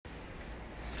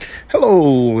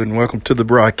Hello and welcome to the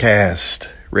broadcast.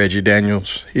 Reggie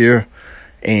Daniels here,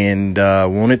 and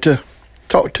wanted to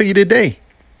talk to you today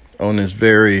on this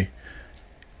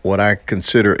what I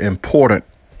consider important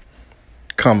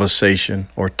conversation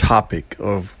or topic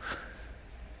of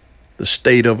the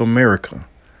state of America.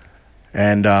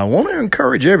 And I want to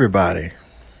encourage everybody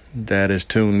that is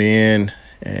tuned in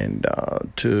and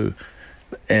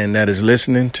that is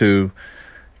listening to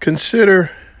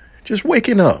consider just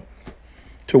waking up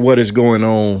to what is going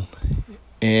on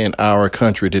in our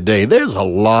country today. There's a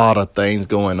lot of things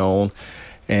going on,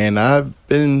 and I've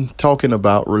been talking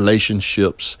about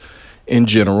relationships in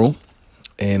general,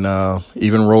 and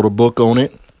even wrote a book on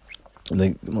it.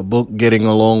 The book, Getting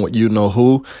Along with You Know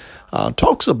Who,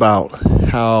 talks about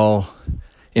how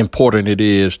important it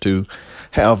is to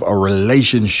have a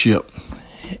relationship,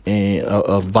 and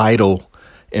a vital,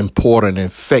 important,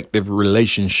 effective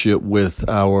relationship with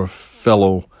our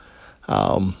fellow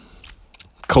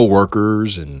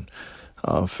co-workers and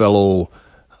fellow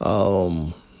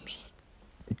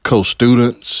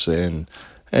co-students and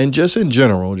just in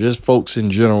general, just folks in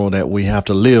general that we have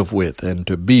to live with and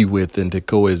to be with and to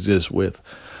coexist with.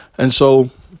 And so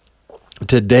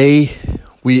today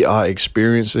we are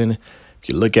experiencing, if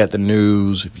you look at the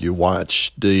news, if you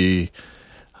watch the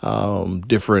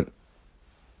different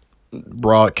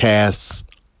broadcasts,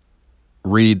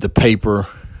 read the paper,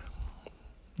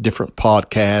 different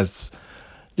podcasts,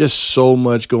 just so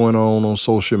much going on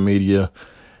social media.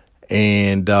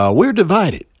 And we're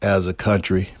divided as a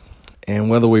country. And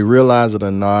whether we realize it or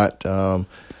not,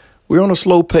 we're on a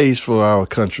slow pace for our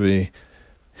country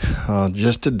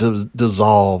just to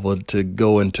dissolve or to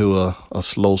go into a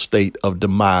slow state of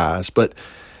demise. But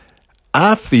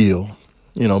I feel,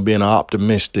 being an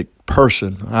optimistic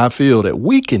person, I feel that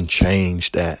we can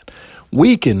change that.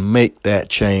 We can make that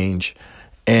change.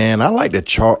 And I like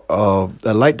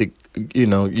to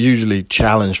usually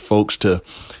challenge folks to,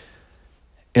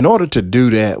 in order to do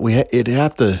that,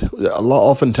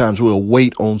 oftentimes we'll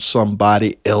wait on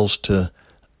somebody else to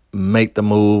make the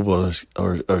move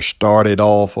or start it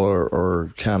off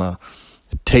or kind of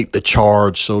take the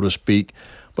charge, so to speak.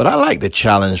 But I like to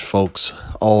challenge folks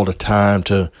all the time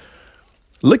to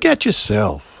look at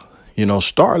yourself,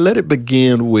 let it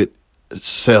begin with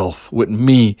self, with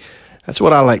me. That's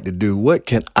what I like to do. What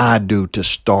can I do to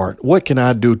start? What can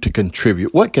I do to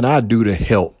contribute? What can I do to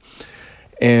help?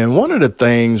 And one of the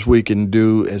things we can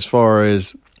do as far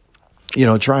as,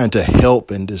 trying to help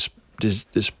and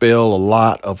dispel a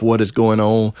lot of what is going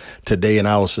on today in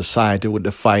our society with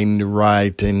the fighting, the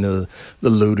rioting, the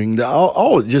looting,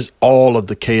 all of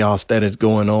the chaos that is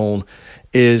going on,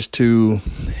 is to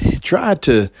try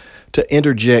to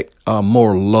interject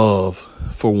more love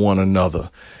for one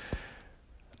another.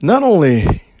 Not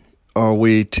only are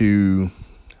we to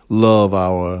love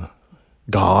our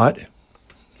God,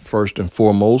 first and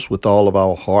foremost, with all of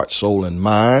our heart, soul, and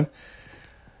mind,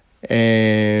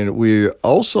 and we're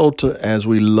also as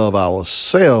we love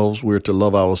ourselves, we're to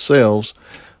love ourselves,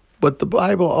 but the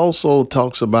Bible also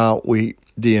talks about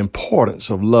the importance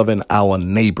of loving our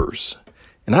neighbors.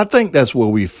 And I think that's where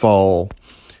we fall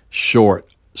short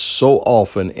so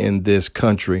often in this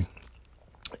country.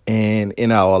 And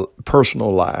in our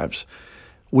personal lives,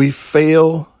 we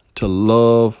fail to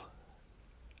love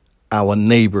our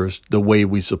neighbors the way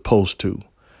we're supposed to.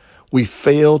 We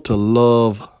fail to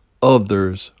love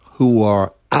others who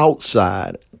are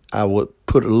outside. I would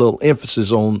put a little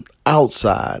emphasis on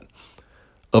outside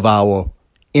of our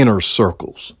inner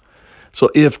circles.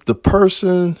 So if the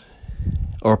person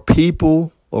or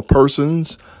people or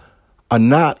persons are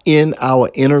not in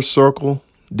our inner circle,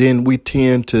 then we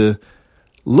tend to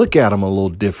look at them a little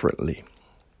differently,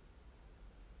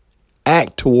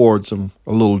 act towards them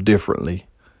a little differently,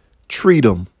 treat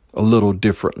them a little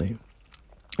differently.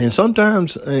 And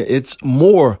sometimes it's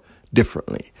more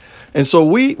differently. And so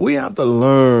we have to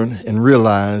learn and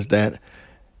realize that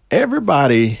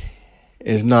everybody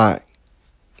is not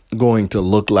going to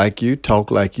look like you, talk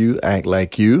like you, act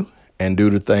like you, and do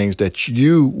the things that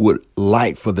you would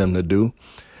like for them to do.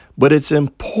 But it's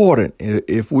important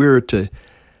if we're to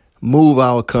move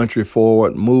our country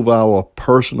forward, move our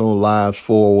personal lives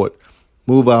forward,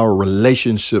 move our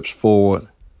relationships forward.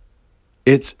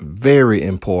 It's very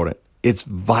important. It's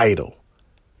vital.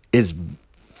 It's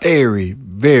very,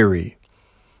 very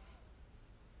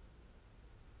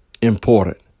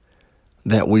important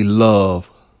that we love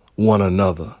one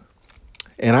another.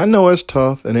 And I know it's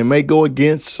tough, and it may go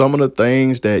against some of the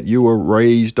things that you were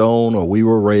raised on or we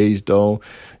were raised on.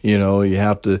 You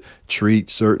have to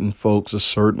treat certain folks a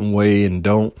certain way and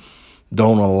don't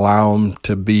allow them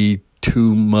to be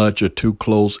too much or too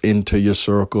close into your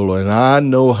circle. And I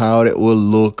know how it will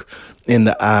look in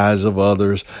the eyes of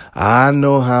others. I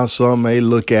know how some may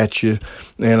look at you,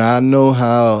 and I know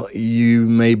how you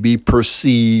may be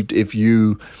perceived if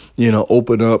you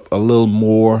open up a little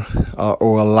more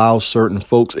or allow certain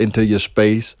folks into your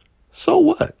space. So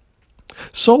what?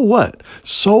 So what?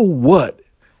 So what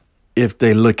if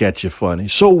they look at you funny?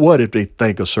 So what if they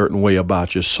think a certain way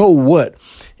about you? So what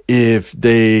if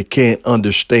they can't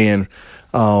understand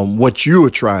what you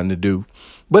are trying to do?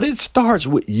 But it starts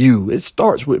with you. It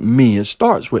starts with me. It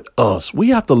starts with us. We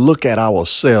have to look at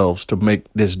ourselves to make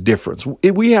this difference.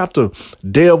 We have to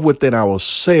delve within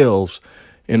ourselves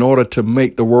in order to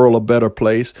make the world a better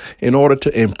place, in order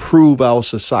to improve our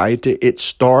society. It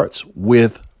starts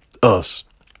with us.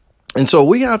 And so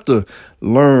we have to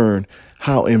learn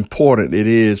how important it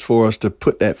is for us to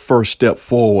put that first step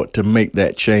forward to make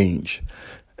that change.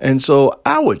 And so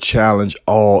I would challenge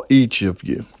each of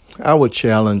you. I would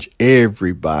challenge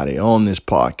everybody on this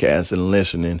podcast and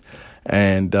listening,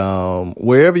 and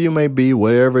wherever you may be,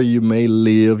 wherever you may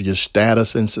live, your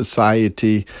status in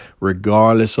society,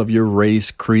 regardless of your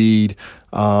race, creed,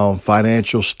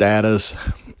 financial status,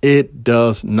 it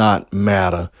does not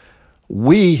matter.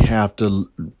 We have to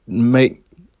make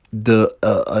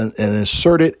an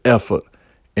concerted effort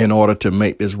in order to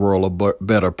make this world a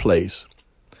better place.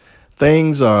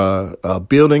 Buildings are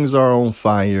on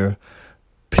fire.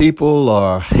 People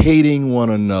are hating one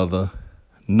another.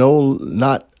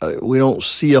 We don't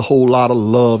see a whole lot of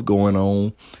love going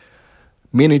on.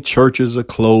 Many churches are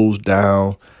closed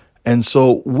down. And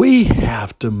so we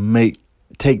have to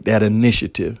take that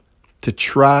initiative to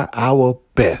try our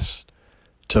best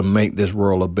to make this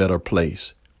world a better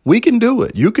place. We can do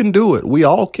it. You can do it. We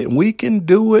all can. We can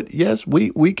do it. Yes,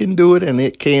 we can do it, and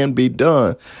it can be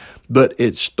done. But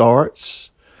it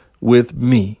starts with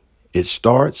me. It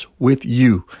starts with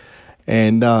you.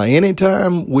 And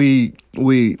anytime we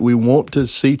want to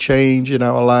see change in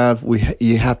our life,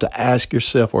 you have to ask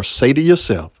yourself or say to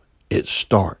yourself, it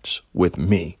starts with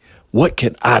me. What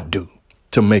can I do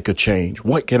to make a change?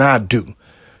 What can I do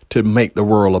to make the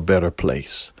world a better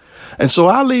place? And so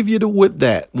I'll leave you with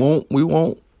that. We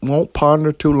won't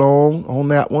ponder too long on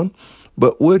that one,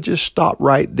 but we'll just stop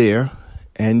right there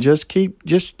and just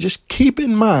keep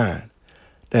in mind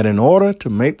that in order to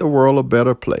make the world a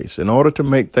better place, in order to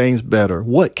make things better,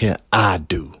 what can I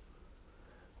do?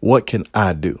 What can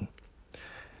I do?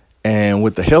 And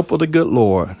with the help of the good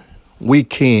Lord, we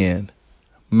can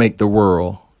make the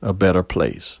world a better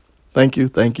place. Thank you.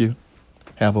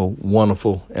 Have a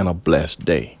wonderful and a blessed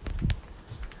day.